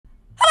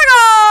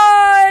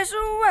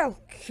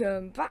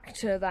welcome back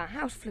to the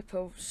House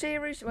Flipper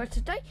series, where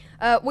today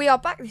we are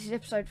back. This is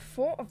episode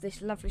 4 of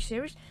this lovely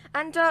series,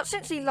 and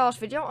since the last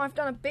video I've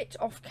done a bit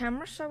off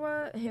camera,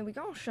 so here we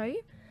go, I'll show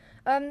you.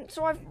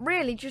 So I've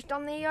really just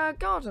done the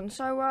garden,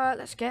 so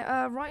let's get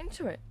right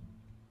into it.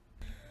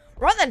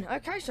 Right then,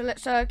 okay, so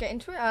let's get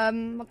into it. I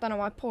don't know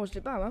why I paused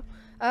it, but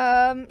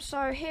well.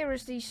 So here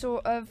is the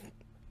sort of,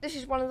 this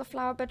is one of the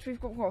flower beds. We've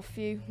got a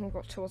few. We've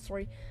got 2 or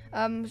 3.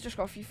 We've just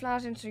got a few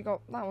flowers in. So we've got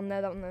that one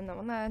there, that one there, that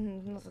one there,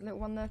 and another little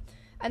one there.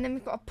 And then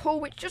we've got a pool,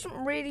 which doesn't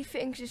really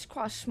fit in because it's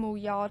quite a small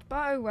yard.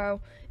 But oh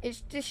well,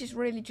 this is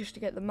really just to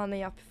get the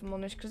money up, if I'm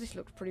honest, because this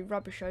looks pretty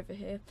rubbish over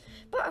here.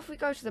 But if we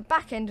go to the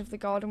back end of the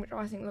garden, which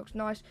I think looks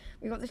nice,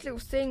 we've got this little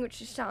thing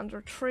which is sat under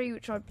a tree,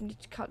 which I need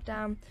to cut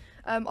down.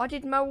 I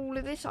did mow all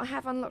of this. I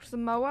have unlocked the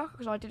mower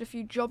because I did a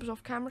few jobs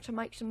off camera to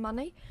make some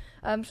money.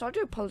 So I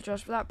do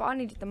apologise for that, but I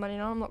needed the money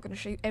and I'm not going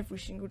to show you every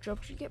single job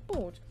because you get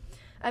bored.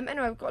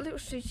 Anyway, we've got a little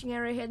seating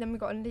area here, then we've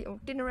got a little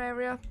dinner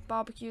area,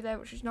 barbecue there,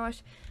 which is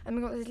nice. And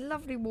we've got this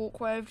lovely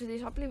walkway over to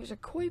this, I believe it's a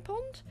koi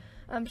pond.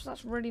 So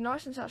that's really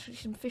nice, and there's actually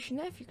some fish in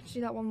there, if you can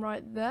see that one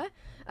right there.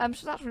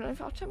 So that's really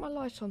nice. I'll turn my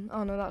light on.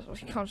 Oh no, that's what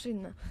you can't see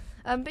in there.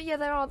 But yeah,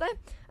 they are there.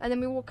 And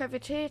then we walk over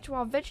to here to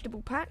our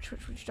vegetable patch,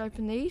 which we just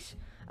open these.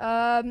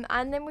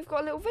 And then we've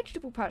got a little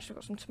vegetable patch. We've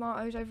got some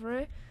tomatoes over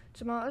here.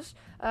 Tomatoes.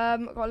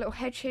 I've got a little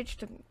hedge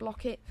to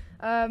block it,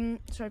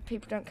 so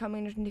people don't come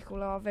in and nick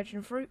all our veg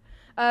and fruit.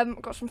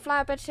 Got some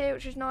flower beds here,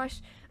 which is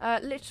nice.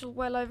 Little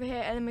well over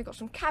here, and then we've got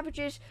some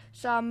cabbages,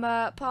 some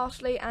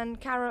parsley and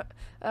carrot,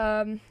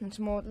 and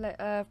some more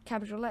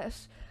cabbage or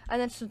lettuce, and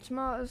then some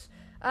tomatoes.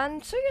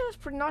 And so yeah, that's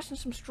pretty nice, and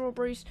some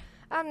strawberries,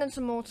 and then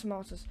some more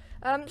tomatoes.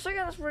 So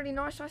yeah, that's really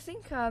nice, I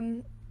think.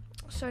 So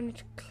I need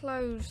to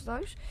close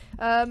those.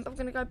 I'm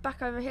going to go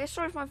back over here.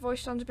 Sorry if my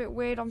voice sounds a bit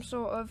weird. I'm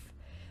sort of,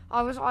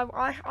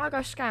 I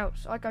go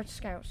scouts. I go to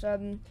scouts.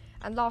 And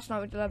last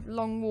night we did a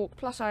long walk.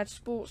 Plus I had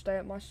sports day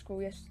at my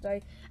school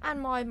yesterday,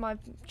 and my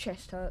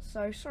chest hurts.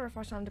 So sorry if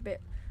I sound a bit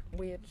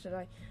weird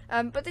today.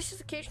 But this is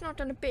the kitchen. I've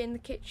done a bit in the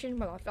kitchen.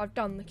 Well, I've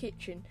done the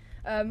kitchen.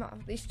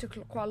 This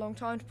took quite a long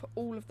time to put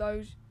all of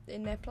those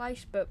in their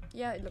place, but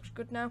yeah, it looks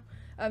good now.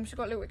 So I've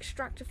got a little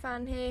extractor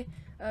fan here.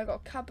 Got a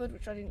cupboard,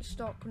 which I didn't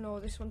stock, nor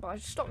this one, but I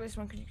stocked this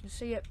one because you can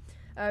see it.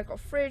 Got a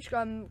fridge,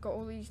 got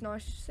all these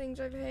nice things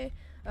over here.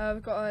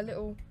 We've got a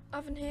little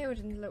oven here with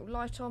a little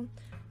light on,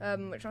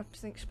 which I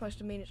think is supposed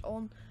to mean it's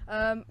on.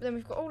 Then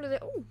we've got all of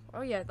it.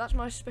 Oh yeah, that's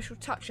my special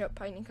touch-up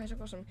paint in case I've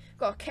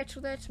got a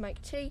kettle there to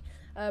make tea,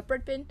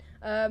 bread bin.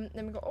 Then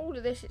we've got all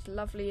of this. It's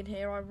lovely in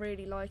here. I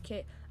really like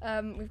it.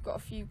 We've got a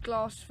few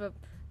glass for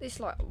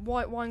this, like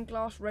white wine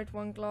glass, red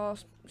wine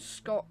glass,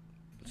 Scotch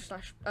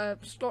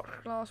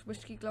glass,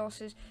 whiskey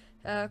glasses,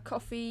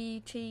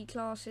 coffee, tea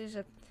glasses,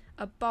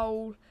 a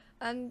bowl,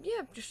 and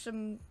yeah, just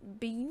some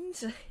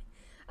beans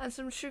and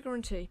some sugar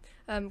and tea,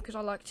 because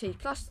I like tea.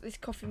 Plus this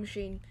coffee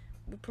machine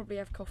will probably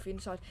have coffee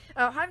inside.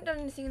 I haven't done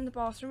anything in the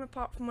bathroom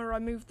apart from where I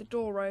moved the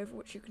door over,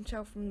 which you can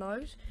tell from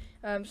those.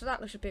 So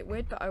that looks a bit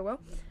weird, but oh well.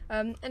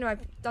 Anyway,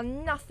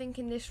 done nothing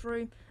in this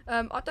room.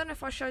 I don't know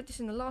if I showed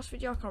this in the last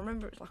video. I can't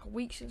remember. It's like a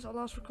week since I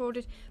last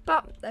recorded.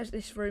 But there's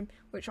this room,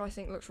 which I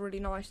think looks really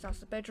nice. That's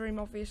the bedroom,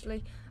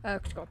 obviously,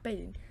 because it's got a bed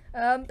in.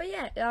 But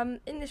yeah,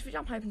 in this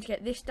video I'm hoping to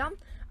get this done,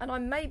 and I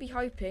may be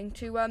hoping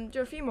to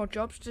do a few more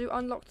jobs to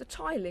unlock the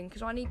tiling,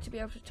 because I need to be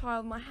able to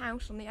tile my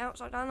house on the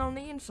outside and on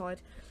the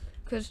inside,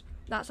 because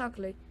that's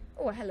ugly.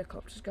 Oh, a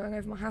helicopter's going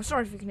over my house.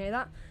 Sorry if you can hear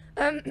that.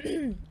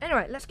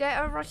 Anyway, let's get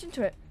right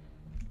into it.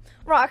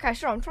 Right, okay,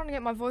 so I'm trying to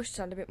get my voice to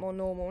sound a bit more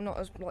normal, not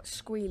as like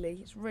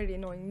squealy. It's really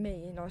annoying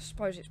me, and I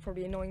suppose it's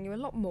probably annoying you a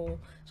lot more.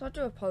 So I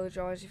do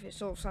apologise if it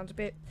sort of sounds a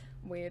bit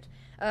weird.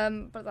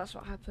 But that's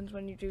what happens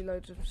when you do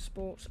loads of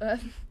sports. So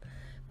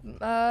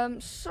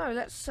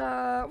let's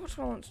what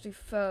do I want to do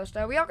first?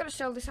 We are going to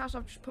sell this house.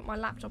 I've just put my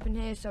laptop in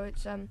here, so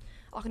it's I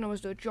can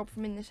always do a job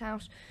from in this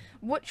house.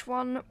 Which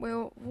one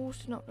will walls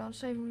to knock down,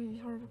 saving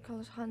horrible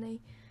colours, honey,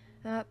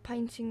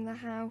 painting the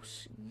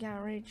house,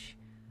 garage.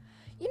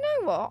 You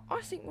know what?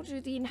 I think we'll do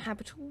the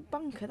inhabitable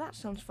bunker. That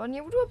sounds fun. Yeah,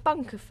 we'll do a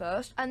bunker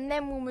first, and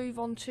then we'll move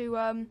on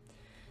to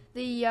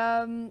the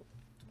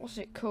what's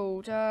it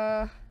called?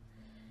 We'll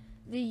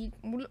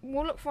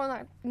look for one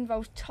that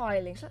involves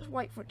tiling. So let's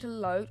wait for it to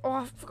load. Oh,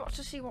 I forgot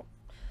to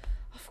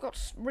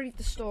read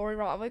the story.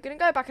 Right, we're going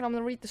to go back and I'm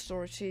going to read the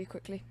story to you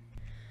quickly.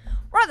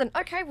 Right then,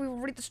 okay, we will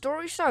read the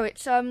story. So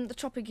it's the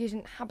topic is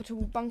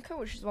inhabitable bunker,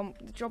 which is the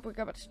job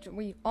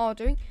we are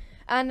doing.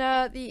 And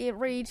it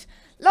reads: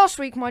 Last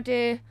week, my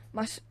dear,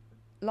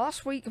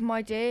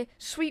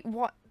 sweet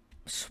wife.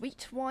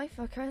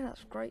 Okay,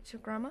 that's great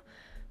your grammar.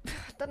 I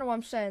don't know why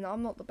I'm saying that.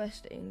 I'm not the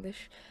best at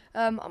English.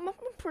 I'm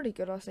pretty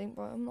good, I think,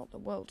 but I'm not the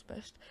world's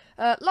best.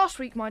 Last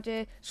week, my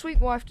dear, sweet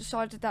wife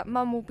decided that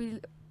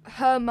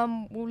her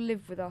mum will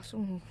live with us.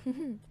 Ooh,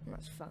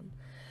 that's fun.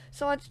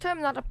 So I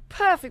determined that a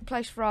perfect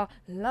place for our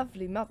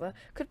lovely mother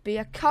could be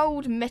a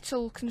cold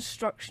metal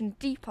construction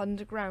deep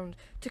underground.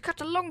 To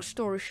cut a long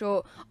story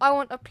short, I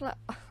want to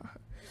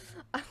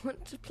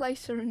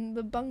place her in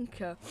the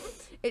bunker.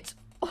 It's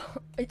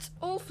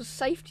all for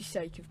safety's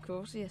sake, of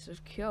course. Yes,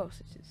 of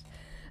course it is.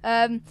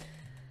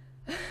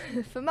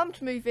 For Mum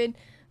to move in,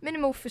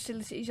 minimal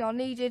facilities are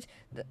needed.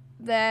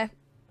 There,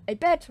 a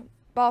bed,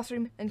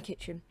 bathroom and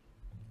kitchen.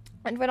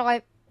 And when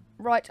I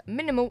write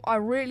minimal, I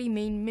really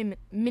mean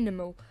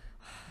minimal.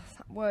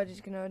 That word is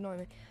going to annoy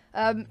me.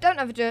 Don't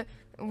overdo it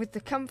with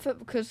the comfort,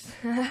 because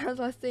as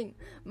I think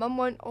Mum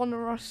won't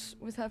honour us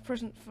with her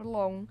present for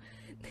long.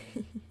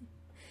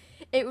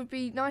 It would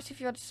be nice if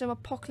you had some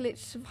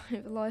apocalypse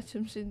survival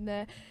items in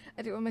there,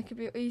 and it will make it a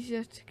bit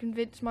easier to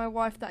convince my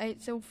wife that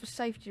it's all for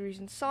safety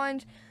reasons.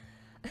 Signed,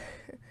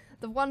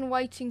 the one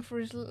waiting for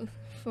his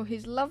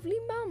lovely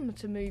mum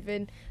to move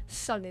in,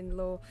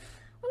 son-in-law.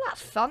 Well,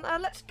 that's fun.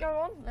 Let's go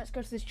on. Let's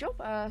go to this job.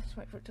 Let's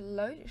wait for it to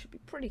load. It should be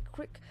pretty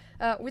quick.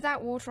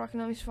 Without water, I can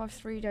only survive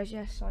 3 days.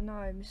 Yes, I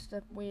know,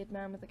 Mr. Weird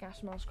Man with the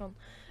gas mask on.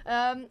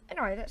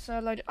 Anyway, let's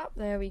load it up.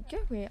 There we go.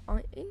 We're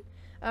in.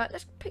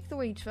 Let's pick the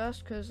weeds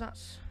first, because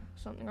that's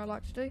something I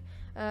like to do.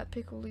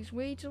 Pick all these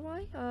weeds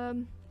away.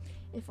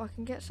 If I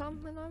can get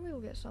some, then I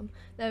will get some.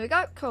 There we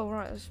go. Cool.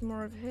 Right, there's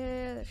more over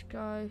here. Let's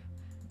go.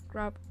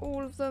 Grab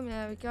all of them.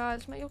 There we go.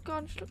 Let's make your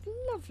garden look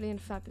lovely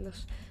and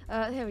fabulous.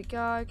 Here we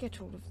go.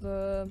 Get all of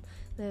them.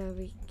 There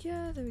we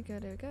go. There we go.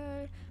 There we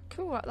go.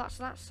 Cool. Right, that's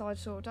that side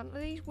sorted done. Are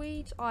these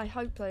weeds? I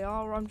hope they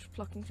are, or I'm just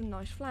plucking some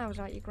nice flowers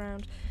out your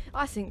ground.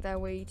 I think they're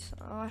weeds.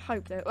 I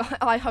hope they're.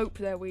 I hope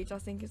they're weeds, I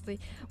think is the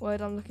word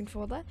I'm looking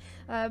for there.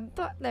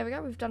 But there we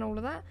go. We've done all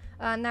of that.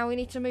 Now we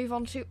need to move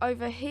on to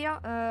over here.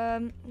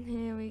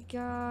 Here we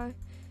go.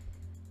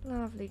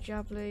 Lovely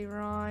jubbly.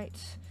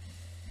 Right.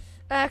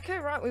 Okay,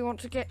 right, we want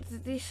to get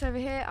this over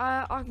here.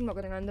 I'm not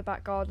going to go in the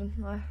back garden.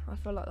 I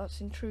feel like that's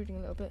intruding a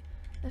little bit.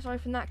 Let's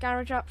open that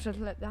garage up to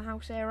let the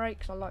house aerate,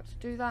 because I like to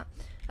do that.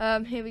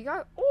 Here we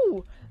go.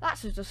 Oh,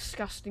 that's a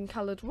disgusting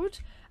coloured wood.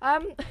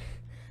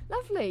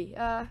 Lovely.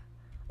 Well,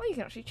 you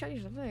can actually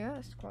change them. There you go.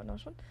 That's quite a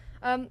nice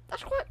one.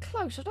 That's quite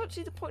close. I don't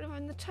see the point of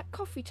having the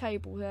coffee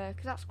table there,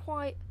 because that's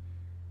quite...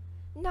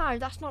 No,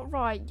 that's not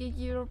right.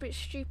 You're a bit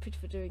stupid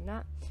for doing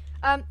that.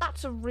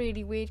 That's a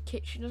really weird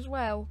kitchen as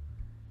well.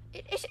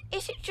 Is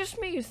it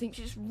just me who thinks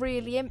it's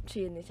really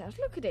empty in this house?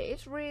 Look at it,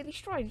 it's really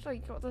strange. Like,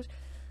 you've got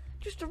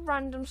just a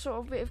random sort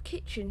of bit of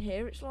kitchen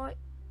here. It's like,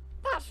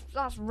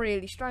 that's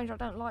really strange. I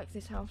don't like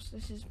this house.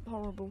 This is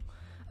horrible.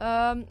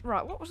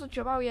 Right, what was the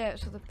job? Oh yeah,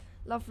 it's the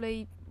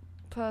lovely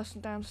person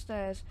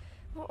downstairs.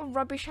 What a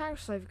rubbish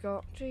house they've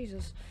got.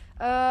 Jesus.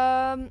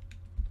 Awful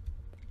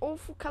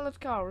coloured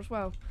car as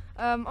well.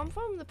 I'm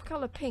fine with the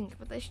colour pink,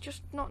 but it's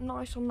just not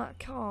nice on that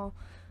car.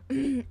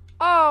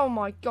 Oh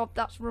my god,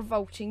 that's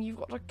revolting. You've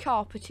got a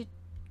carpeted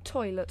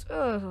toilet.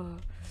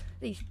 Ugh,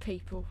 these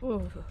people.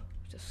 Ugh,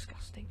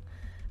 disgusting.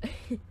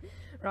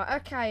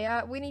 Right,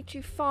 okay, we need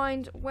to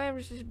find... Where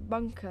is this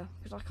bunker?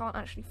 Because I can't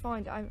actually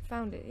find it. I haven't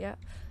found it yet.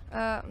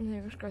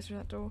 Let's go through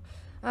that door.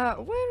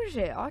 Where is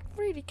it? I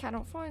really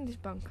cannot find this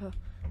bunker.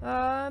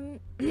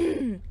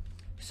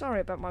 Sorry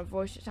about my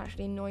voice. It's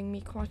actually annoying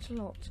me quite a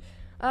lot.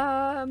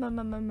 No,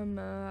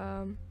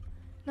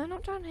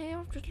 not down here.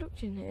 I've just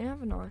looked in here,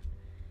 haven't I?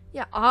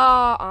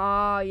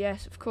 Yeah,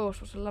 yes, of course.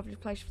 What a lovely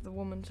place for the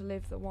woman to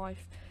live, the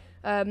wife.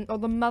 Or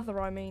the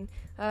mother, I mean.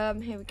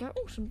 Here we go.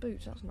 Oh, some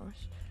boots, that's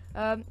nice.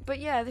 But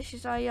yeah, this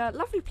is a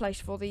lovely place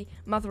for the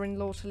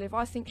mother-in-law to live.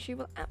 I think she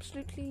will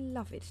absolutely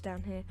love it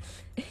down here.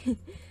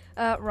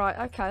 Right,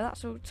 okay,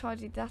 that's all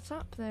tidied that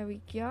up. There we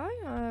go.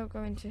 I'll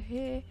go into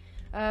here.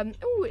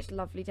 Oh, it's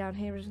lovely down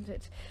here, isn't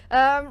it?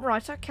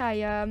 Right,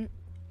 okay.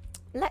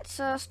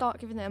 Let's start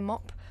giving it a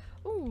mop.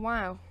 Oh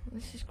wow,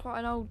 this is quite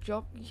an old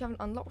job. You haven't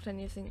unlocked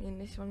anything in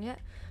this one yet,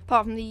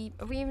 apart from the.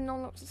 Have we even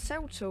unlocked the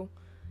cell tool?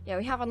 Yeah,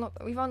 we have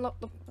unlocked. We've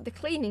unlocked the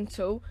cleaning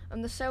tool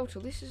and the cell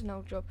tool. This is an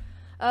old job.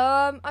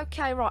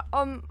 Okay, right.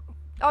 Oh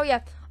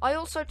yeah, I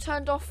also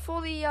turned off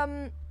for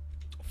the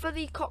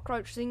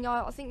cockroach thing.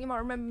 I think you might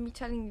remember me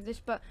telling you this,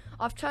 but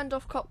I've turned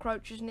off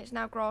cockroaches and it's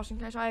now grass in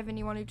case I have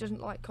anyone who doesn't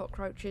like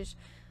cockroaches.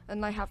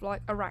 And they have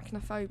like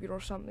arachnophobia or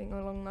something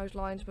along those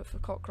lines, but for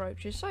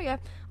cockroaches. So yeah,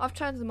 I've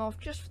turned them off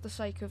just for the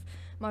sake of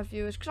my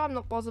viewers, because I'm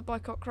not bothered by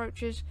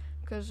cockroaches,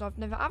 because I've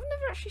never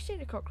actually seen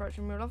a cockroach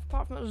in real life,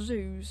 apart from at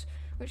zoos,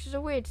 which is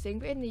a weird thing.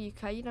 But in the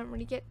UK, you don't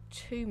really get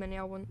too many,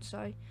 I wouldn't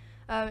say.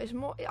 It's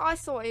more.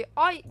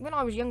 When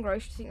I was younger, I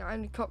used to think that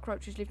only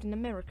cockroaches lived in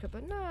America,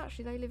 but no,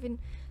 actually they live in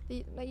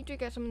you do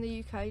get some in the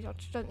UK. I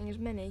just don't think as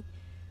many.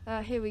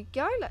 Here we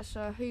go. Let's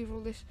hoover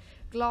all this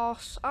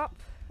glass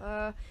up.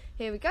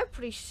 Here we go.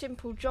 Pretty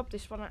simple job,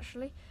 this one,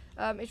 actually.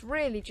 It's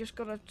really just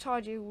got to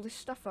tidy all this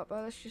stuff up.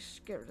 Let's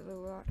just get rid of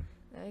all that.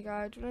 There you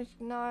go. Do I need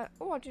to, no.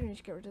 Oh, I do need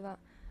to get rid of that.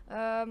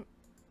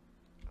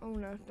 Oh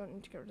no, don't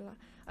need to get rid of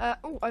that.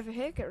 Oh, over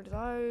here, get rid of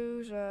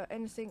those.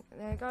 Anything.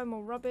 There you go.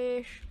 More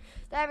rubbish.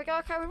 There we go.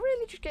 Okay, we're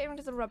really just getting rid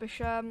of the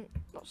rubbish.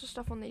 Lots of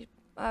stuff on these.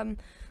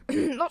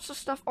 Lots of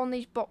stuff on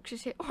these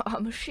boxes here. Oh,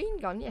 a machine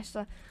gun, yes,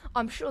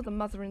 I'm sure the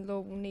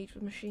mother-in-law will need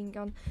a machine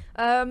gun.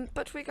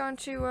 But we're going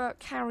to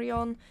carry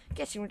on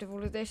getting rid of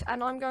all of this,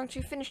 and I'm going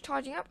to finish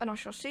tidying up, and I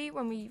shall see you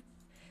when we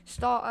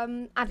start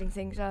adding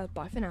things.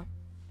 Bye for now.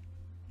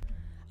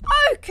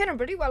 Okay,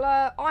 everybody. Well,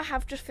 I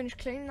have just finished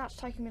cleaning. That's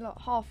taken me like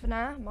half an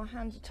hour. My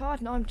hands are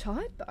tired and I'm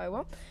tired, but oh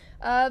well.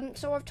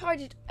 So I've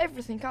tidied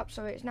everything up,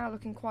 so it's now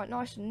looking quite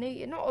nice and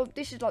neat. And not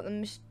this is like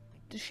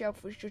the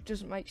shelf, which just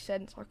doesn't make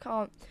sense. I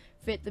can't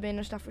fit them in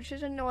and stuff, which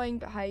is annoying.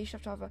 But hey, you should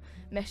have to have a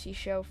messy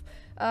shelf.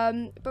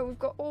 But we've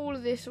got all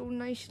of this all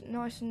nice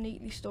and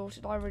neatly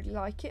sorted. I really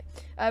like it.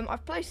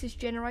 I've placed this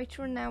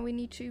generator, and now we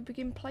need to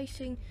begin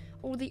placing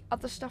all the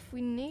other stuff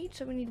we need.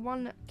 So we need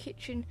one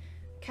kitchen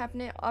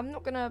cabinet. I'm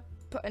not gonna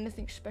put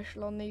anything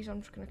special on these.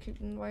 I'm just going to keep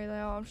them the way they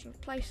are. I'm just going to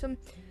place them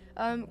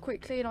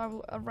quickly, and I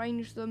will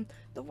arrange them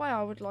the way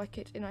I would like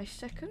it in a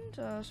second.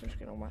 So I'm just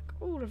going to whack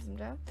all of them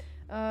down.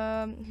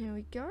 Here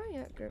we go.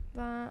 Yeah, grip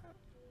that.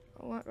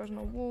 Oh, that goes on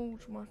a wall.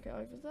 Just whack it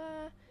over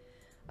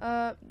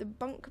there. The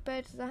bunk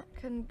bed, that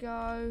can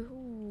go.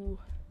 Ooh,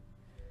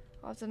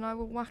 I don't know.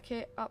 We'll whack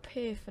it up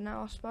here for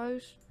now, I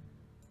suppose.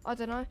 I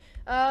don't know.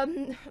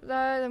 There.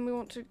 Then we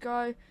want to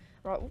go.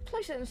 Right, we'll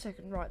place it in a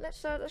second. Right,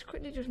 let's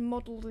quickly just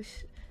model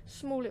this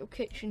small little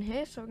kitchen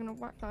here. So we're gonna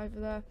whack that over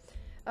there.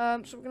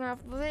 So we're gonna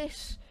have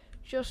this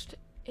just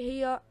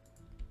here.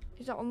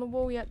 Is that on the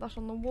wall? Yeah, that's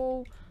on the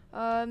wall.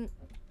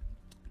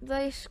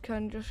 This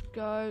can just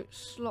go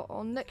slot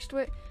on next to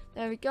it.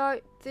 There we go.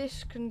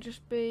 This can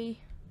just be.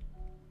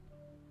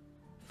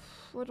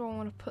 Where do I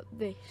want to put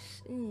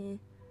this? Maybe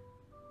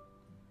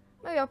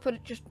I'll put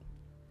it just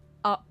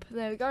up.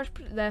 There we go. Just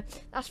put it there.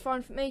 That's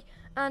fine for me.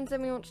 And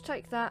then we want to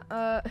take that.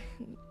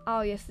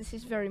 Oh yes, this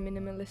is very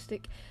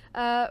minimalistic.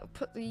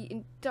 Put the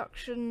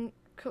induction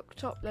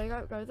cooktop. There you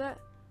go. Go there.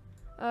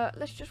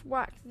 Let's just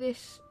whack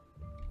this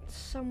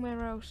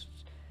somewhere else,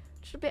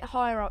 just a bit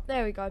higher up.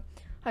 There we go.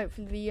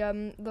 Hopefully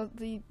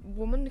the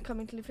woman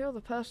coming to live here, or the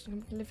person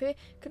coming to live here,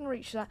 can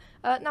reach that.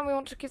 Now we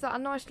want to give that a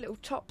nice little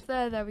top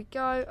there. There we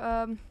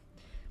go.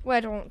 Where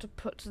do I want to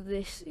put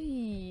this?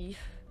 We'll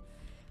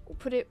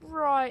put it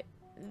right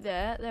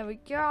there. There we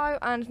go.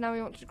 And now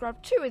we want to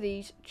grab two of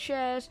these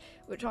chairs,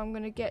 which I'm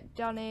going to get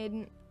done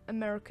in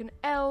American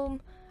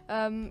elm,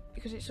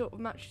 because it sort of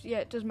matches. Yeah,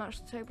 it does match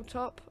the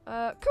tabletop.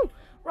 Cool.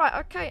 Right.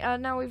 Okay.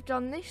 Now we've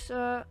done this.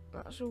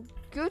 That's all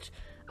good.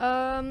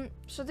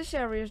 So this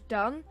area is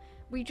done.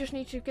 We just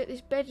need to get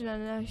this bed in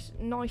a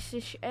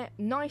nice-ish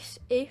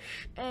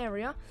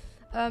area.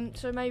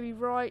 So maybe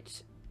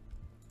right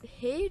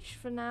here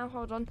for now.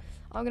 Hold on.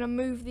 I'm going to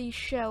move these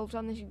shelves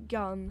and this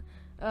gun.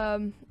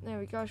 There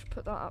we go. Just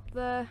put that up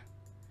there.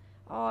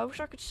 Oh, I wish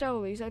I could sell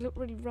these. They look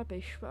really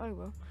rubbish, but oh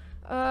well.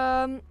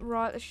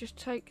 Right, let's just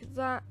take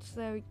that.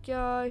 There we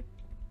go.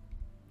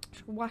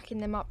 Just whacking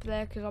them up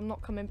there because I'm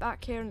not coming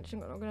back here, and it's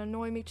not going to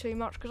annoy me too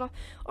much because I've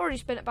already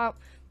spent about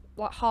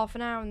like half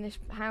an hour in this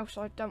house.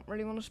 I don't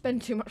really want to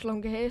spend too much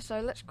longer here, so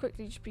let's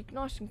quickly just be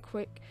nice and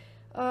quick.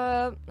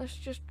 Let's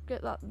just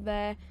get that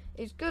there.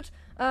 It's good.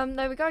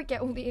 There we go. Get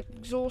all the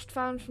exhaust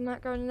fans from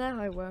that going in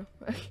there. Oh well.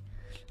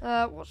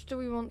 What do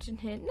we want in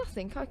here?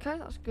 Nothing. Okay,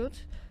 that's good.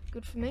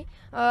 Good for me.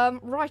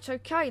 Right,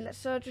 okay,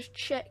 let's just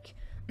check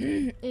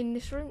in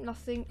this room.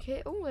 Nothing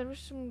here. Oh, there is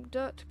some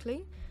dirt to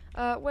clean.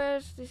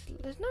 Where's this?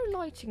 There's no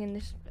lighting in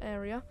this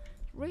area.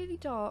 It's really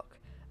dark.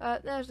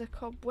 There's the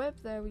cobweb.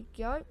 There we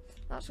go.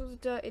 That's all the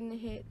dirt in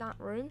here, that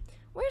room.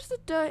 Where's the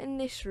dirt in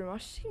this room?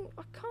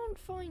 I can't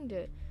find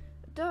it.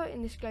 Dirt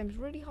in this game is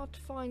really hard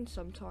to find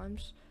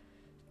sometimes.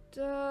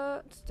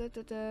 Dirt.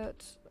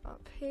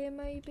 Up here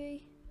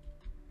maybe.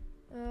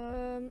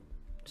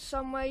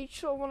 Somewhere you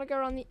sort of want to go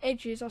around the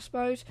edges, I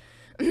suppose,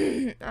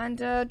 and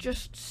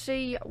just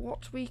see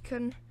what we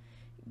can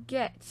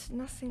get.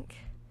 Nothing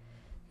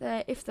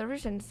there. If there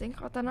is anything,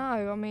 I don't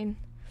know. I mean,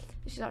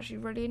 this is actually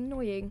really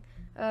annoying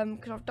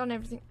because I've done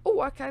everything.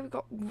 Oh, okay, we've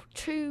got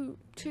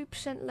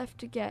 2% left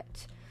to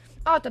get.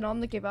 I don't know. I'm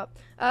gonna give up.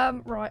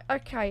 Right.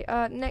 Okay.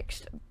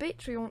 Next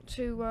bit, we want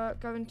to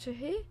go into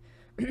here.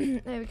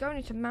 There we go. We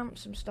need to mount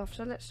some stuff.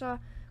 So let's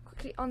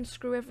quickly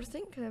unscrew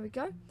everything. There we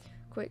go.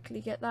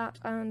 Quickly get that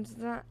and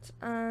that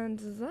and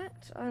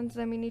that, and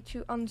then we need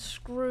to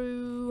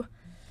unscrew.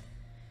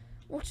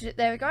 What is it?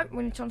 There we go.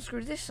 We need to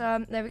unscrew this. There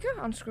we go.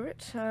 Unscrew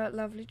it.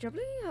 Lovely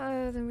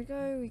jubbly. There we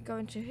go. We go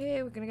into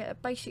here. We're gonna get a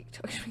basic.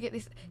 We get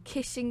this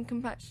kissing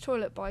compact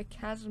toilet by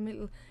Kaz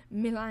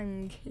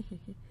Milang.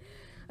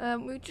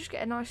 We just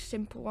get a nice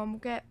simple one. We'll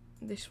get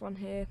this one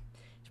here.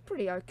 It's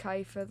pretty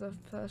okay for the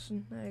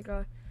person. There you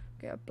go.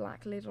 Get a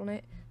black lid on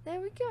it.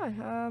 There we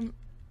go.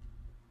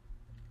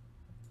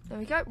 There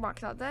we go,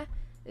 whack that there.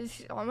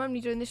 I'm only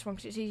doing this one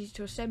because it's easy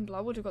to assemble. I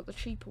would have got the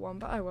cheaper one,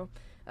 but oh well.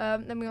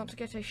 Then we want to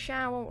get a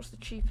shower. What's the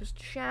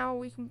cheapest shower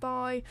we can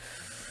buy?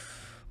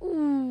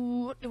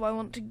 Ooh, what do I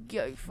want to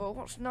go for?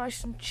 What's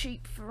nice and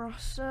cheap for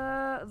us?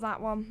 That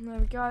one. There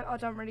we go. I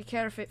don't really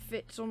care if it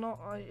fits or not.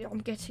 I'm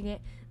getting it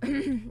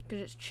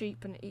because it's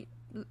cheap and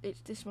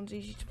this one's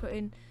easy to put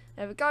in.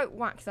 There we go.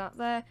 Whack that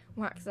there.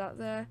 Whack that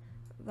there.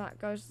 That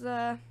goes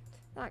there.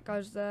 That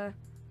goes there.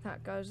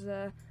 That goes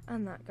there,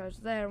 and that goes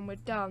there, and we're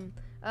done.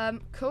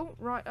 Cool,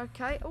 right,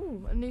 okay.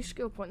 Oh, a new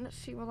skill point. Let's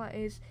see what that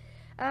is.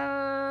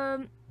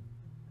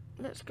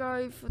 let's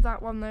go for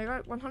that one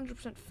there.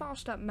 100%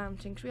 fast at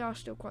mounting, because we are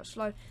still quite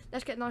slow.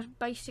 Let's get a nice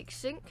basic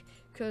sync,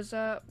 because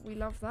we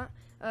love that.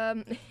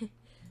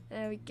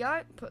 There we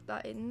go. Put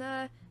that in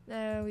there.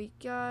 There we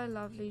go.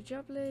 Lovely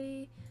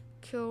jubbly.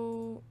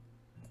 Cool.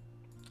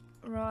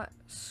 Right,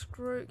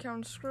 carry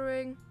on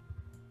screwing.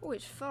 Oh,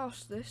 it's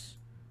fast, this.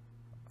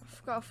 I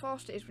forgot how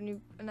fast it is when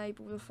you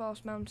enable the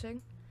fast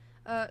mounting.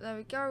 There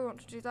we go. We want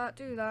to do that.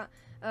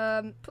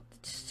 Put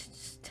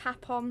the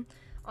tap on.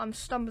 I'm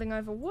stumbling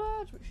over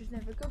words, which is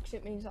never good because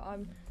it means that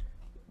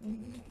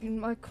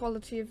my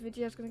quality of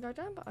video is going to go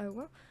down, but oh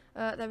well.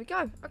 There we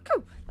go. Oh,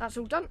 cool. That's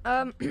all done.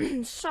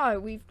 So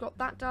we've got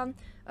that done.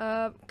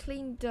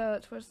 Clean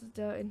dirt. Where's the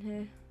dirt in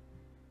here?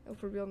 It'll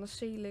probably be on the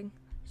ceiling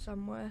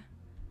somewhere.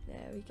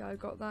 There we go.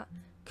 Got that.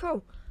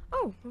 Cool.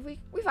 Oh, we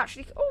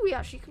actually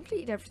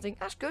completed everything.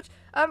 That's good.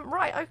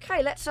 Right.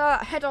 Okay. Let's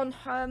head on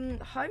home.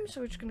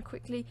 So we're just going to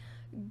quickly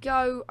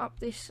go up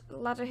this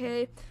ladder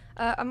here,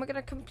 and we're going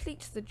to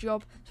complete the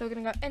job. So we're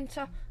going to go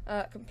enter,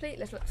 complete.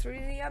 Let's look through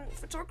the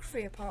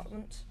photography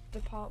department,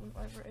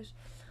 whatever it is.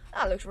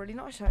 That looks really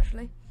nice,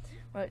 actually.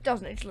 Well, it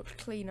doesn't. It just looks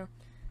cleaner.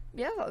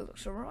 Yeah, that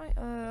looks alright.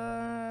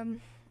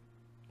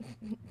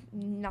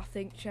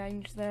 Nothing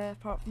changed there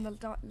apart from the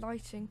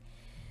lighting.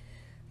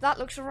 That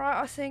looks alright,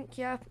 I think.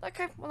 Yeah.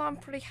 Okay. Well, I'm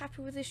pretty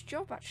happy with this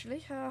job,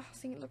 actually. I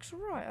think it looks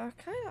alright.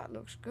 Okay, that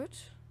looks good.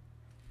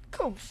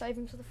 Cool.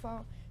 Saving to the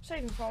file.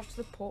 Saving files to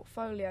the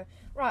portfolio.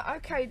 Right,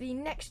 okay, the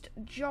next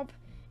job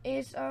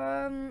is,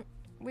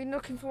 we're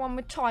looking for one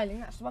with tiling,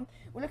 that's the one.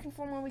 We're looking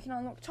for one where we can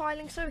unlock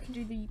tiling, so we can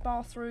do the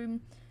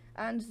bathroom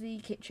and the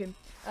kitchen.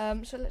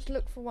 So let's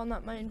look for one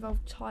that may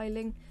involve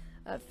tiling.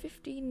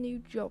 15 new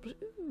jobs.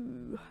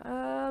 Ooh.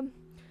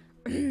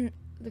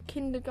 The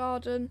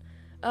kindergarten.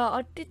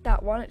 I did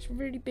that one, it's a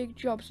really big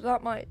job, so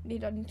that might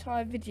need an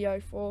entire video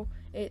for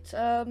it.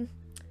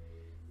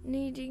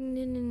 Needing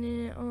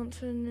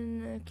answer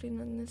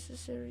clean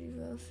unnecessary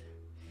wealth.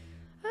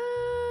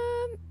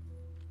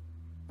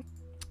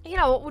 You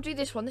know what? We'll do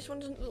this one. This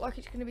one doesn't look like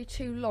it's going to be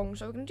too long,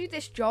 so we're going to do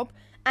this job,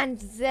 and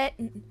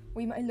then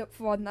we may look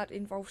for one that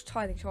involves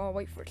tiling. So I'll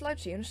wait for it to load.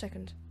 See you in a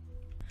second.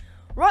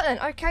 Right then.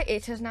 Okay,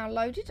 it has now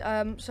loaded.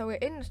 So we're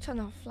in. Let's turn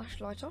our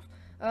flashlight off.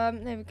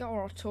 There we go.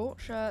 Or our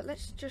torch.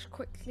 Let's just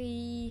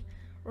quickly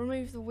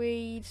remove the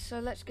weeds. So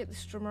let's get the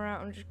strimmer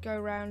out and just go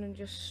around and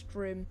just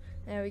strim.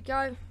 There we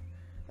go.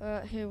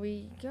 Here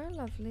we go,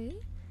 lovely.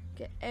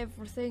 Get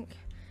everything.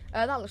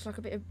 That looks like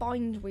a bit of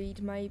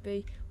bindweed,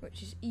 maybe,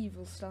 which is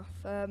evil stuff.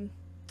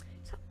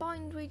 Is that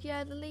bindweed?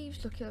 Yeah, the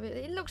leaves look a bit.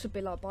 It looks a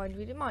bit like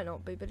bindweed. It might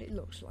not be, but it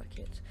looks like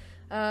it.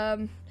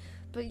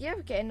 But yeah,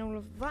 we're getting all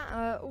of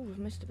that. Oh, we've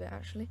missed a bit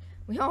actually.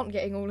 We aren't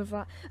getting all of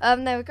that.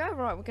 There we go.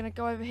 Right, we're gonna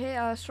go over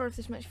here. Sorry if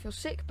this makes you feel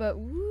sick, but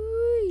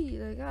woo,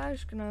 there we go.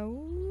 Just gonna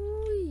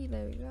woo,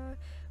 there we go.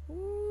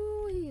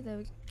 Ooh, there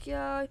we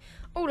go.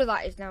 All of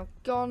that is now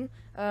gone.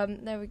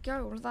 There we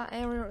go. All of that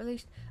area at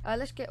least.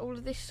 Let's get all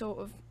of this sort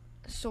of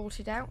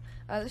sorted out.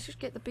 Let's just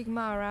get the big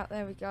mower out.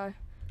 There we go.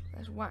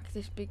 Let's whack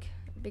this big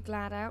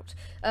lad out.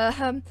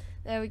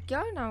 There we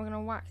go. Now we're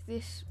gonna whack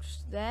this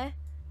just there.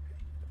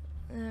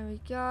 There we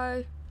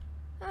go.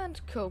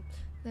 And cool.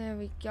 There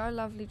we go.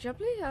 Lovely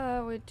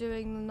jubbly. We're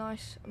doing the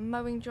nice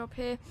mowing job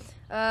here.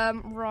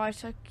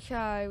 Right.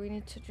 Okay. We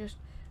need to just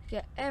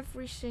get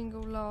every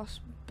single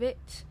last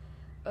bit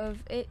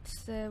of it.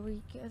 There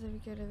we go, there we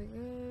go, there we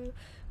go.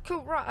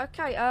 Cool, right,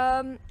 okay,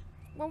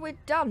 well, we're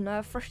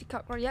done. Freshly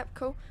cut, right, yep,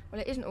 cool. Well,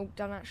 it isn't all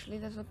done, actually.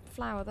 There's a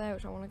flower there,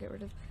 which I want to get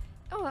rid of.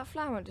 Oh, that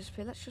flower won't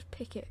disappear. Let's just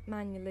pick it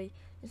manually,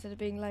 instead of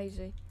being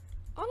lazy.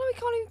 Oh, no, we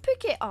can't even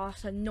pick it. Oh,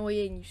 it's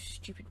annoying, you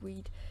stupid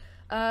weed.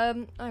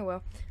 Oh,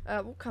 well,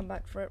 we'll come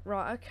back for it.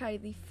 Right, okay,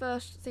 the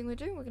first thing we're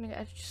doing, we're going to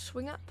get a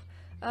swing up.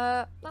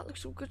 That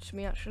looks all good to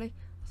me, actually.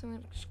 I think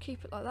we'll just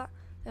keep it like that.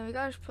 There we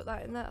go, just put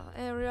that in that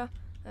area.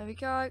 There we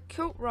go.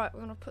 Cool. Right, we're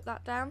going to put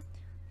that down.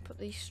 Put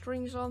these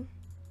strings on.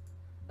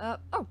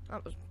 Oh,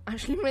 that was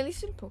actually really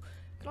simple.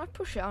 Can I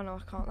push it? Oh, no,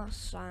 I can't. That's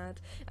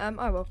sad. Oh,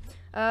 well.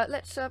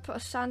 Let's put a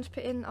sand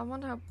pit in. I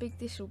wonder how big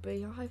this will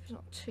be. I hope it's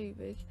not too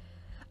big.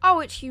 Oh,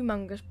 it's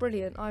humongous.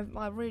 Brilliant.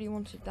 I really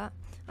wanted that.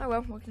 Oh,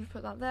 well, we're going to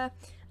put that there.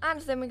 And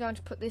then we're going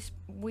to put this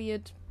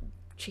weird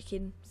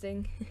chicken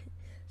thing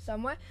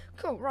somewhere.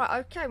 Cool, right,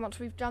 okay, once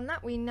we've done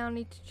that, we now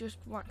need to just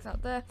whack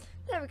that there.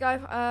 There we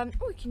go. Oh,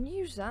 we can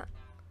use that.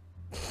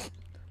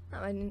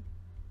 That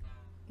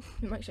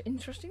makes an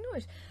interesting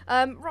noise.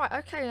 Right,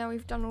 okay, now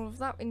we've done all of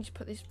that, we need to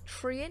put this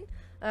tree in.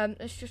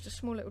 It's just a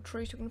small little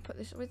tree, so we're going to put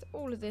this with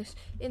all of this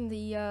in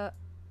the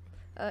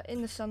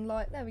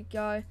sunlight. There we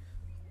go.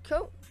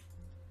 Cool.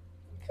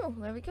 Cool,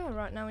 there we go.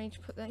 Right, now we need to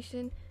put this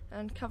in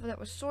and cover that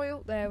with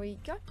soil. There we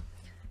go.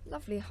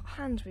 Lovely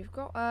hands we've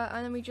got,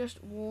 and then we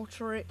just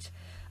water it.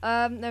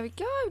 There we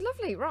go,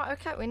 lovely. Right,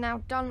 okay, we're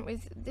now done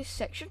with this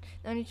section.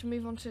 Now we need to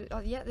move on to,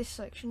 yeah, this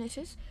section it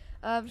is.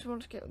 So we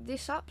want to get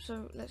this up,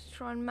 so let's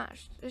try and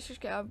match. Let's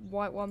just get a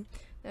white one.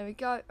 There we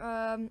go.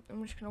 I'm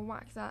just going to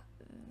whack that.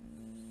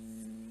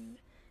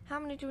 How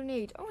many do we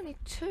need? Oh, I need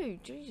 2,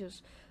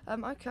 Jesus.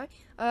 Okay,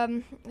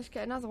 let's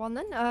get another one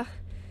then.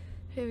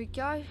 Here we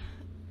go.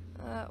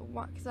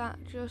 whack that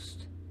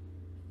just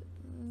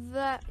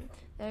there.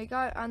 There we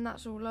go, and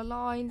that's all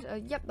aligned.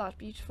 Yep, that's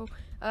beautiful.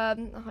 I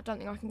don't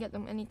think I can get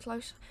them any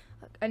closer.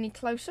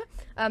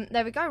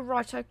 There we go.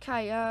 Right,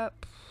 okay.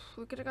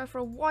 We're gonna go for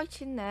a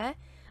white in there.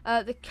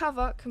 The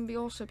cover can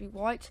also be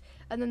white,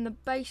 and then the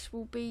base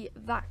will be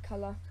that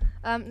colour.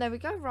 There we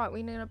go. Right,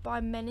 we're gonna buy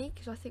many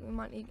because I think we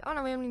might need. Oh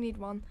no, we only need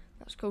one.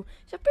 That's cool.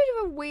 It's a bit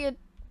of a weird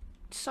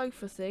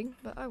sofa thing,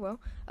 but oh well.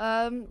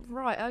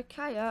 Right,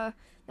 okay.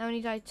 Now we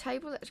need a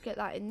table. Let's get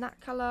that in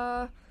that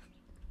colour,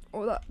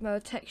 or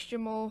that texture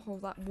more, or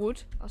that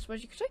wood, I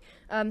suppose you could say.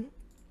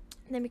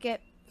 Then we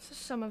get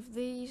some of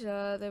these.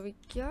 There we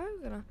go.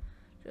 Gonna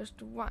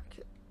just whack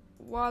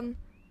 1,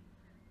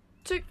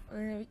 2.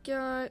 There we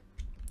go.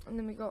 And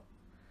then we got.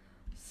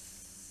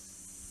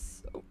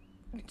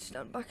 Need to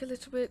stand back a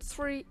little bit.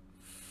 3,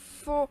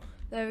 4.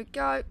 There we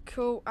go.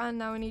 Cool. And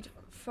now we need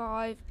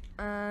 5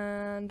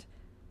 and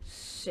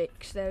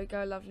 6. There we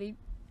go. Lovely,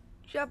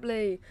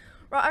 jubbly.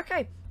 Right.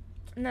 Okay.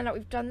 And now that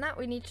we've done that,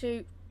 we need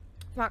to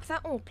whack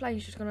that. Oh,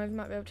 plane's just gone over. You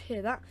might be able to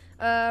hear that.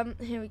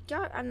 Here we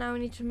go. And now we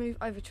need to move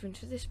over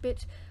into this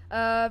bit.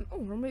 Oh,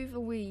 remove the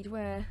weed.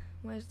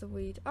 Where's the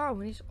weed? Oh,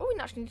 we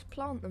actually need to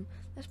plant them.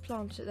 Let's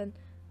plant it then.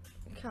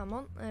 Come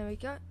on. There we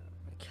go.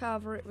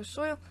 Cover it with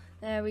soil.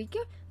 There we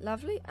go.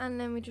 Lovely. And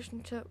then we just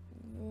need to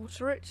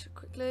water it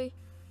quickly.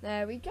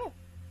 There we go.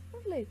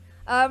 Lovely.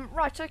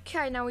 Right,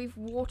 okay, now we've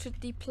watered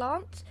the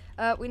plant.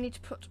 We need to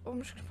put,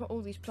 I'm just going to put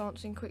all these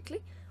plants in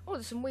quickly. Oh,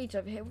 there's some weeds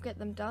over here. We'll get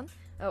them done.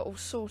 All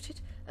sorted.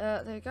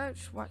 There we go.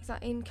 Just whack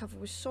that in, cover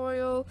with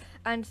soil.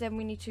 And then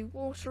we need to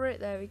water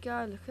it. There we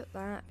go. Look at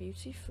that.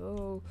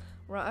 Beautiful.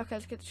 Right, okay,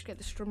 let's just get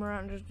the strum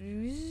around.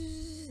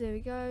 There we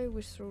go.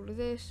 Whisk through all of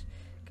this.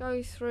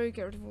 Go through,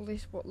 get rid of all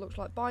this, what looks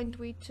like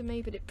bindweed to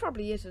me, but it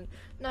probably isn't.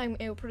 No,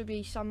 it'll probably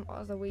be some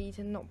other weed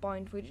and not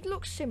bindweed. It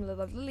looks similar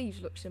though, the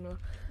leaves look similar.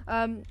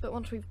 But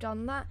once we've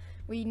done that,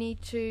 we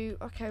need to,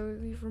 okay,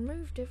 we've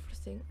removed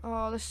everything.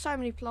 Oh, there's so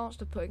many plants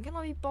to put in. Can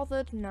I be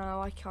bothered? No,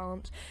 I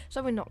can't.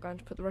 So we're not going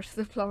to put the rest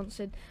of the plants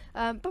in.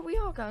 But we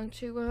are going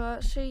to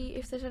see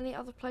if there's any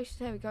other places.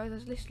 There we go,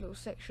 there's this little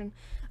section.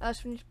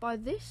 So we need to buy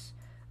this.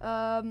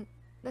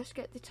 Let's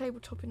get the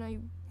tabletop in a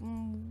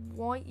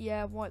white.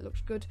 Yeah, white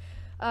looks good.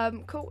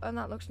 Cool, and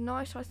that looks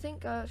nice, I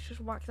think. Let's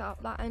just whack that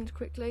up that end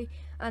quickly.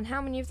 And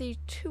how many of these?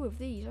 2 of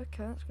these.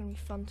 Okay, that's going to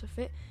be fun to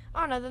fit.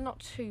 Oh no, they're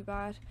not too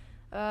bad.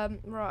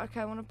 Right,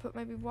 okay, I want to put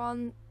maybe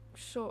one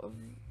sort of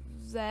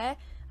there,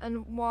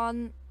 and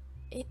one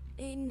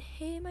in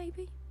here,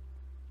 maybe?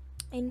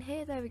 In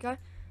here, there we go.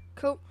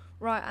 Cool.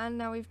 Right, and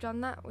now we've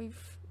done that,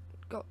 we've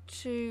got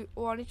to...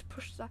 Oh, I need to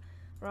push that...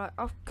 Right,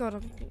 oh god,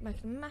 I'm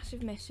making a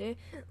massive mess here.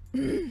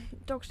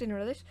 Dog's dinner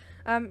of this.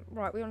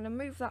 Right, we want to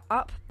move that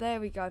up. There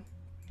we go.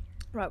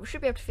 Right, we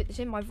should be able to fit this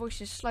in. My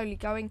voice is slowly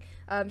going,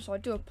 so I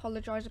do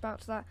apologise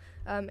about that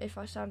if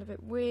I sound a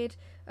bit weird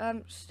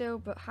still,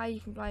 but hey, you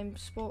can blame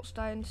sports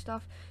day and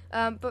stuff.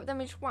 But then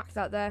we just whack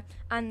that there,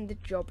 and the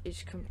job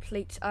is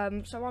complete.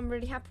 So I'm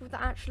really happy with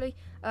that, actually.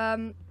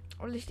 Or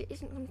at least it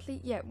isn't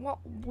complete yet. What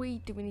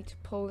weed do we need to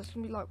pull? There's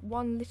going to be like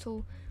one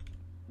little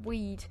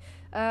weed.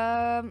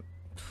 Look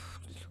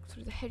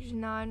through the hedges.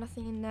 No,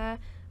 nothing in there.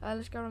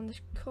 Let's go around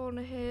this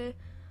corner here.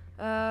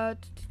 No,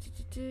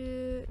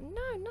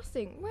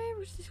 nothing.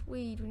 Where is this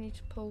weed we need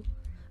to pull?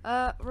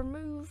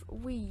 Remove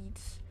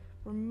weeds.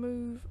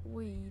 Remove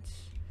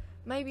weeds.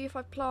 Maybe if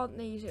I plant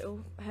these,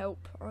 it'll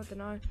help. I don't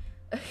know.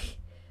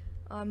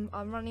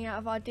 I'm running out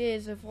of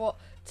ideas of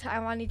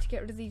how I need to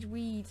get rid of these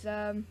weeds.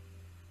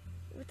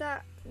 With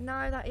that,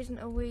 no, that isn't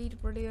a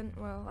weed. Brilliant.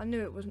 Well, I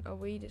knew it wasn't a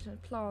weed. It's a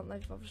plant.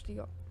 They've obviously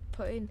got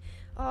put in.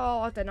 Oh,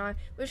 I don't know.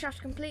 We just have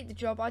to complete the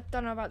job. I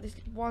don't know about this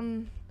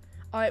one.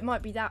 Oh, it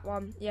might be that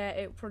one. Yeah,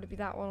 it'll probably be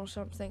that one or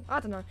something. I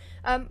don't know.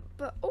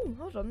 But oh,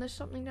 hold on. There's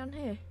something down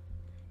here.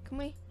 Can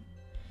we?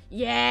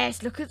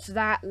 Yes, look at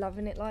that.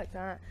 Loving it like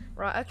that.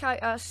 Right. Okay.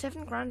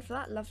 £7 grand for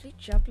that. Lovely,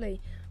 jubbly.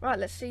 Right.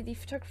 Let's see the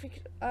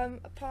photography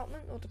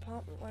apartment or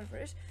department, whatever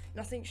it is.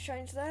 Nothing's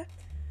changed there.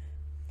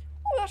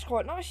 Oh, that's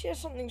quite nice. Yeah,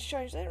 something's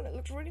changed there, and it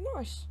looks really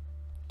nice.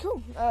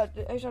 Cool.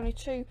 There's only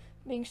 2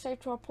 being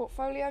saved to our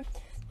portfolio.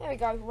 There we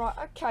go. Right.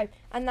 Okay.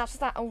 And that's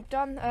that all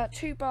done.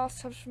 2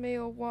 bathtubs for me,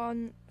 or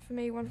one for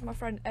me, one for my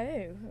friend. Oh,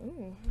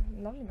 ooh,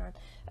 lovely man.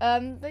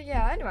 But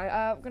yeah, anyway,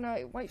 I'm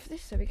gonna wait for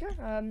this. There we go.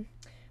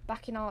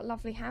 Back in our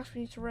lovely house,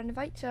 we need to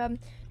renovate.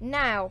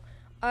 Now,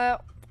 I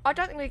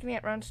don't think we're gonna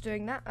get around to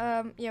doing that.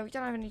 Yeah, we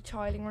don't have any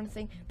tiling or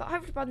anything, but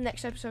hopefully by the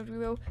next episode we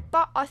will.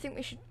 But I think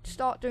we should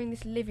start doing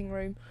this living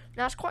room.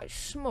 Now it's quite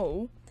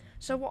small,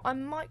 so what I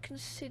might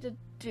consider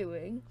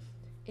doing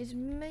is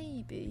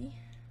maybe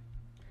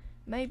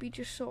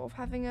just sort of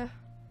having a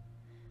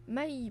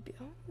oh,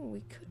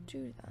 we could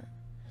do that.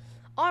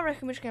 I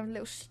reckon we're just going to have a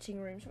little sitting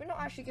room. So we're not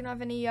actually going to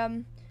have any...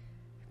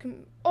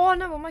 oh,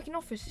 no, we'll make an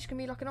office. This can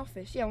be like an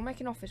office. Yeah, we'll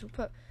make an office. We'll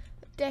put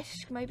a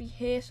desk maybe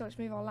here. So let's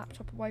move our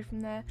laptop away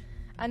from there.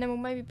 And then we'll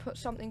maybe put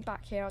something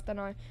back here. I don't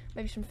know.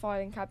 Maybe some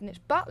filing cabinets.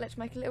 But let's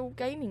make a little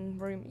gaming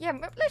room. Yeah,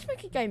 let's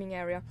make a gaming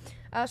area.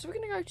 So we're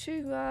going to go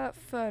to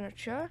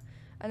furniture.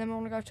 And then we're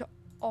going to go to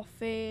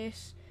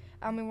office.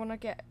 and we want to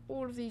get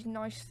all of these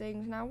nice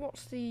things. Now,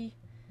 what's the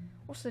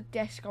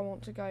desk I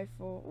want to go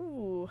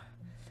for?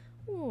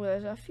 Ooh,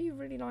 there's a few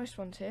really nice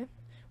ones here.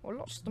 Well,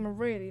 lots of them are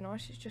really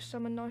nice. It's just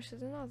some are nicer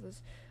than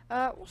others.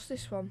 What's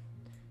this one?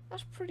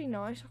 That's pretty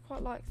nice. I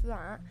quite like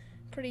that.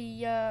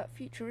 Pretty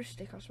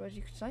futuristic, I suppose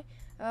you could say.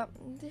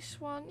 This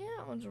one, yeah,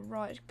 that one's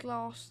alright. It's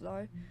glass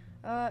though.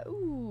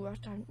 Ooh, I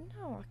don't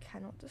know. I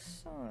cannot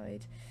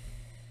decide.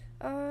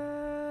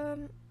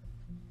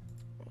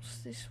 What's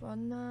this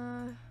one?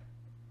 I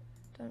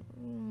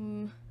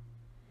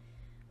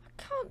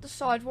can't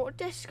decide what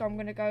desk I'm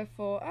gonna go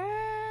for.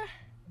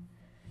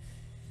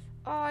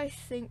 I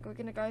think we're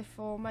gonna go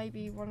for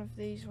maybe one of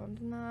these ones.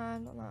 No,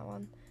 not that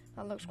one.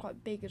 That looks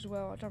quite big as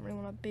well. I don't really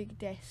want a big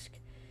desk.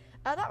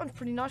 That one's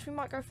pretty nice. We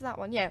might go for that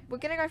one. Yeah, we're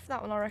gonna go for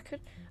that one, I reckon.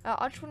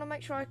 I just want to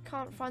make sure I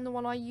can't find the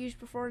one I used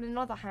before in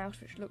another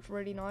house, which looks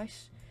really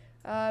nice.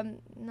 No,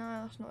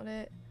 that's not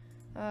it.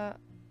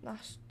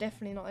 That's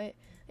definitely not it.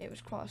 It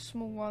was quite a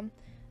small one.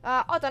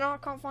 I don't know. I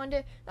can't find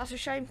it. That's a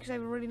shame because they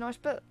were really nice.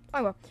 But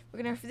oh well. We're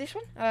gonna go for this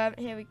one.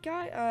 Here we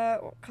go.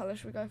 What colour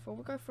should we go for?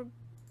 We'll go for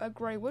a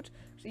grey wood.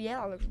 So yeah,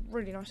 that looks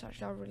really nice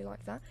actually. I really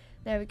like that.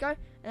 There we go.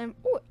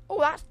 Oh,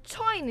 that's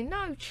tiny.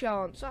 No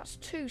chance. That's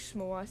too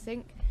small, I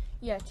think.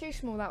 Yeah, too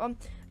small, that one.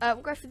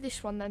 We'll go for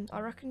this one then, I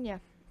reckon. Yeah,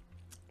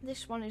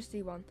 this one is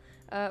the one.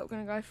 We're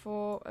gonna go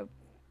for a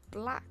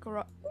black or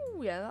a...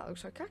 Oh yeah, that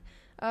looks okay.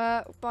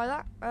 Buy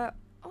that.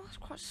 Oh, that's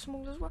quite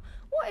small as well.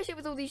 What is it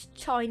with all these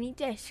tiny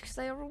desks?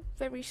 They are all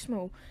very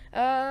small.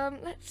 We'll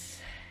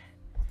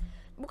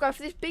go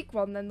for this big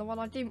one then, the one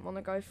I didn't want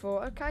to go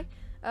for. Okay.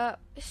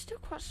 It's still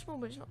quite small,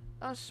 but it's not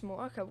as small.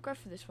 Okay, we'll go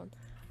for this one.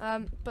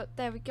 But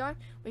there we go.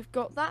 We've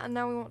got that, and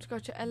now we want to go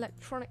to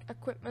electronic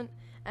equipment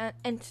and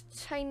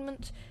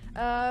entertainment.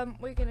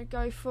 We're gonna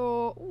go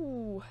for...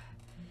 Ooh.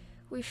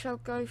 We shall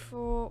go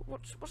for...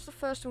 What's the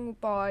first one we'll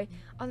buy?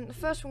 I think the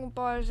first one we'll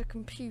buy is a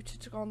computer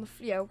to go on the...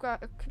 Yeah, we'll go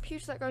a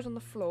computer that goes on the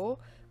floor,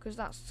 because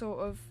that's sort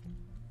of...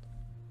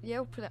 Yeah,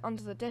 we'll put it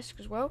under the desk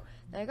as well.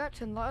 There you go,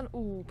 turn the light on.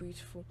 Ooh,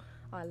 beautiful.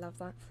 I love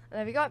that.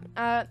 There we go.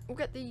 We'll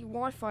get the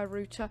Wi-Fi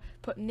router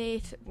put near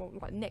to... Well,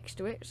 like next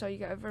to it, so you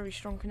get a very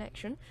strong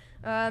connection.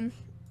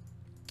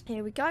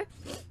 Here we go.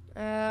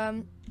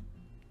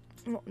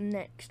 What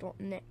next?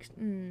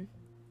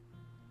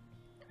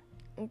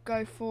 We'll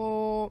go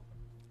for...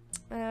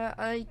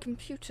 a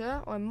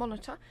computer or a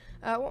monitor.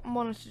 What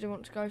monitor do you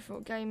want to go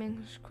for? Gaming.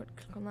 Let's quick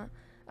click on that.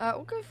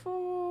 We'll go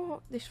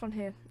for this one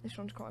here. This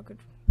one's quite a good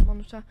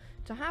monitor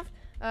to have.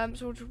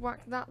 So we'll just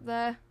whack that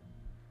there.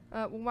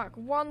 We'll whack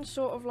one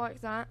sort of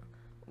like that,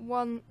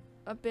 one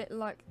a bit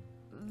like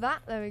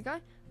that. There we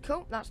go.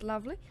 Cool. That's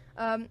lovely.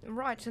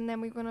 Right, and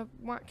then we're gonna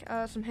whack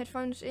some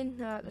headphones in.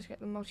 Let's get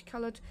them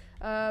multicoloured.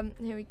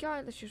 Here we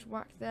go. Let's just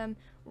whack them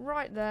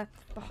right there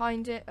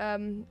behind it,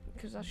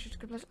 because that's just a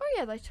good place. Oh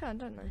yeah, they turn,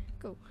 don't they?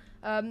 Cool.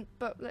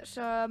 But let's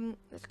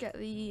get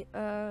the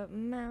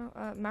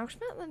mouse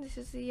mat. Then this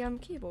is the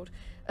keyboard.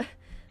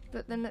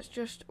 But then let's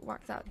just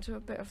whack that to a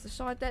bit of the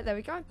side there. There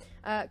we go.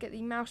 Get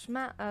the mouse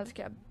mat. Let's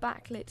get a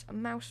backlit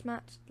mouse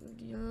mat.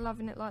 You're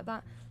loving it like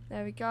that.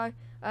 There we go.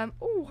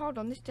 Oh, hold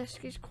on. This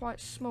desk is quite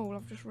small.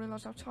 I've just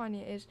realised how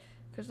tiny it is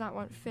because that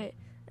won't fit.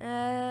 We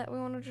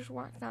want to just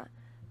whack that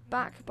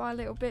back by a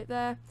little bit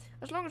there.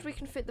 As long as we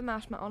can fit the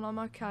mouse mat on, I'm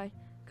okay.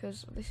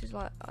 Because this is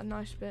like a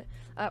nice bit.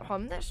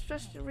 Hold on. Let's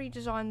just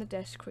redesign the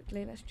desk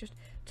quickly. Let's just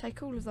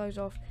take all of those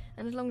off.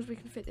 And as long as we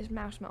can fit this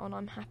mouse mat on,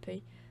 I'm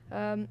happy.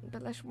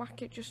 But let's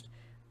whack it just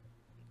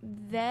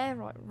there,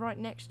 right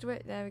next to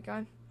it. There we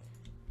go.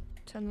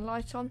 Turn the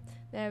light on.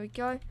 There we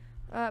go.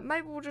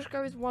 Maybe we'll just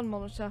go with one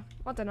monitor.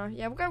 I don't know.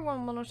 Yeah, we'll go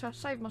one monitor.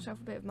 Save myself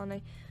a bit of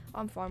money.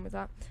 I'm fine with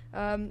that.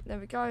 There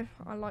we go.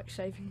 I like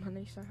saving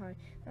money, so hey,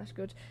 that's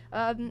good.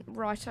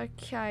 Right,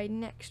 okay.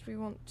 Next, we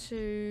want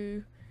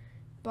to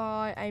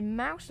buy a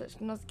mouse.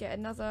 Let's get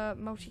another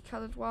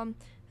multicoloured one.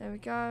 There we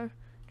go.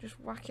 Just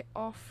whack it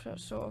off, so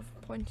it's sort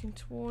of pointing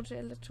towards it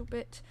a little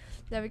bit.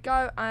 There we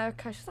go.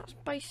 Okay, so that's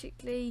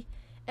basically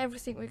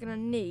everything we're gonna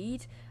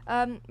need.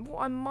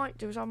 What I might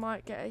do is I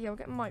might get we'll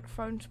get a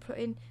microphone to put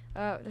in.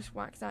 Let's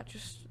whack that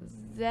just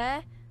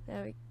there.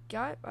 There we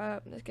go.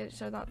 Let's get it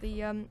so that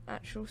the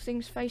actual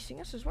thing's facing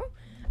us as well.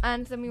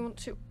 And then we want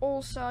to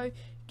also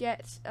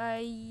get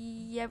a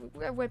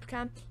we'll get a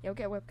webcam. Yeah, we'll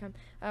get a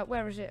webcam.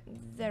 Where is it?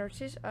 There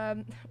it is.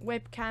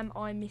 Webcam,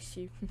 I miss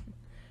you.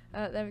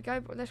 There we go,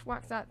 but let's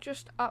whack that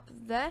just up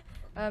there,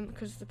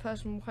 because the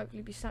person will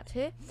hopefully be sat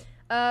here.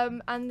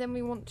 And then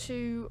we want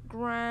to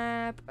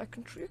grab a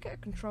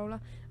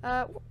controller.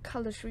 What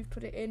colour should we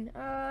put it in?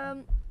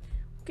 We'll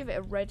give it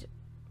a red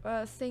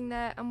thing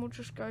there, and we'll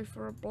just go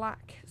for a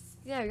black.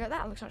 There we go.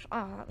 That looks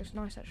that looks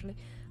nice actually.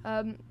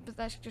 But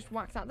let's just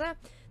whack that there.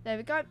 There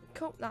we go.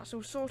 Cool. That's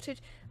all sorted.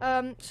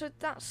 So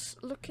that's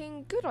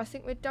looking good. I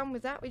think we're done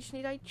with that. We just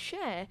need a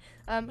chair.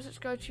 So let's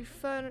go to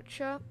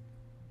furniture.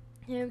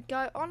 Here we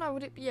go. Oh no,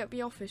 would it be? Yeah, it'd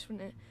be office,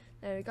 wouldn't it?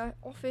 There we go.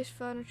 Office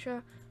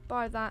furniture.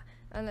 Buy that,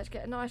 and let's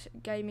get a nice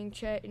gaming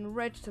chair in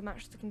red to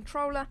match the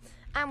controller.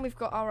 and we've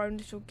got our own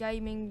little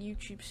gaming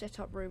YouTube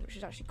setup room, which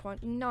is actually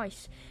quite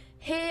nice.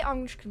 Here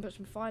I'm just going to put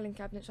some filing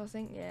cabinets, I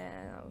think. Yeah,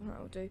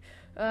 that'll do.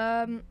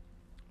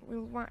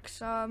 We'll whack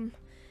some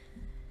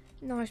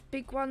nice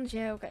big ones.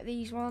 Yeah, we'll get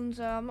these ones.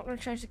 I'm not going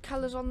to change the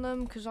colours on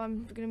them because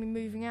I'm going to be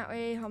moving out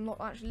here. I'm not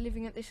actually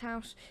living at this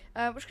house.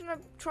 We're just going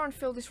to try and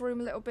fill this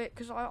room a little bit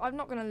because I'm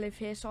not going to live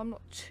here, so I'm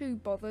not too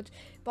bothered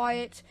by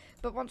it.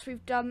 But once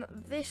we've done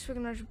this, we're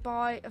going to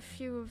buy a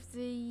few of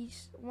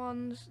these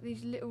ones,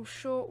 these little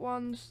short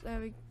ones.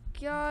 There we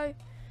go.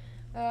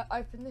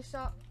 Open this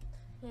up.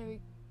 Here we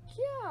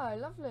go.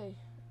 Lovely.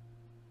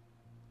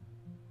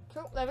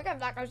 Cool, there we go,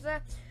 that goes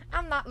there.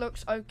 And that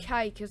looks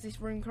okay, because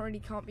this room really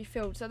can't be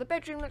filled. So the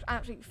bedroom looks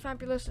absolutely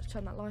fabulous. Let's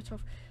turn that light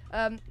off.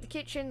 The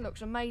kitchen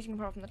looks amazing,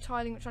 apart from the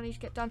tiling, which I need to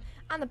get done.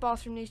 And the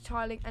bathroom needs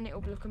tiling, and it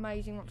will look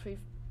amazing once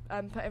we've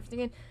put everything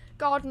in.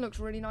 Garden looks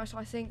really nice,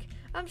 I think.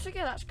 So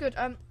yeah, that's good.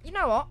 You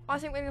know what? I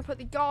think we're going to put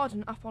the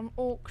garden up on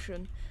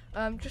auction.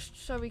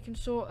 Just so we can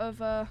sort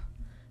of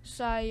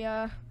say,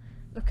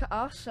 look at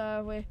us,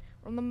 we're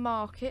on the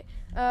market.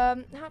 How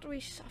do we,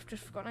 I've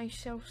just forgotten how you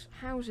sell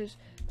houses.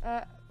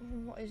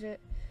 What is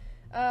it?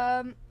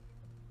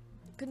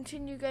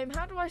 Continue game.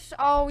 How do I?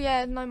 Oh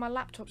yeah, no, my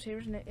laptop's here,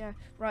 isn't it? Yeah.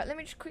 Right. Let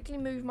me just quickly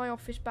move my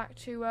office back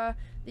to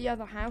the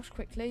other house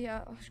quickly.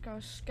 Let's go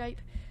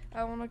escape.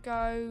 I want to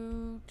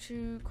go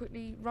to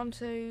quickly run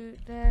to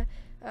there.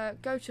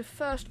 Go to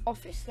first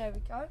office. There we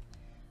go.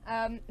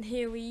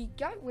 Here we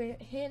go. We're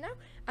here now,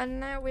 and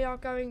now we are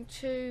going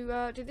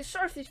to do this.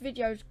 Sorry if this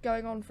video is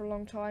going on for a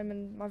long time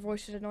and my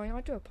voice is annoying.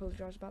 I do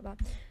apologise about that.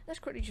 Let's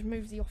quickly just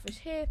move the office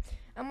here,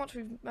 and once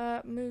we've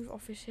moved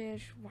office here,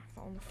 just whack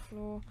that on the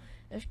floor.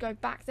 Let's go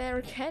back there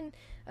again.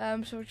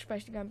 So we're just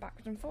basically going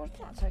backwards and forwards.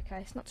 That's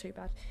okay. It's not too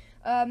bad.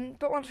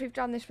 But once we've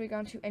done this, we're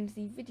going to end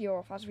the video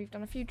off as we've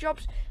done a few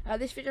jobs.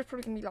 This video is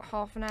probably going to be like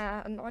half an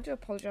hour, and I do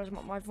apologise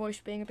about my voice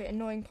being a bit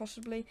annoying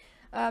possibly,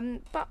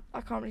 but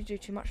I can't really do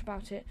too much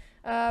about it.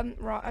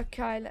 Right,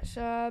 okay, let's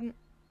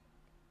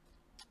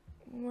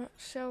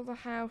sell the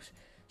house,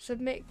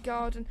 submit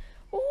garden.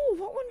 Oh,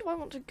 what one do I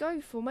want to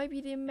go for?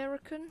 Maybe the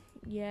American?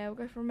 Yeah, we'll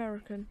go for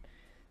American.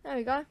 There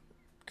we go.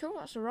 Cool,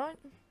 that's alright.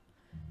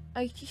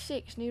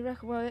 86, new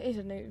record. Well, it is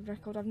a new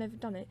record, I've never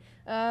done it.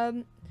 A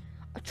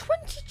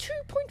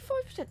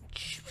 22.5%.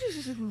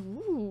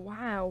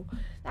 Wow,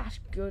 that's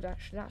good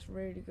actually. That's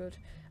really good.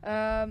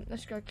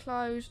 Let's go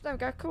close. There we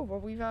go. Cool. Well,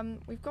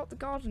 we've got the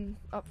garden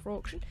up for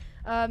auction.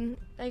 There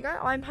you go.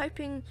 I'm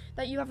hoping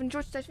that you have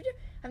enjoyed today's video.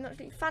 Have an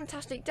absolutely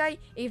fantastic day,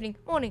 evening,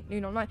 morning,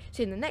 noon, or night.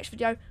 See you in the next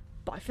video.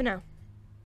 Bye for now.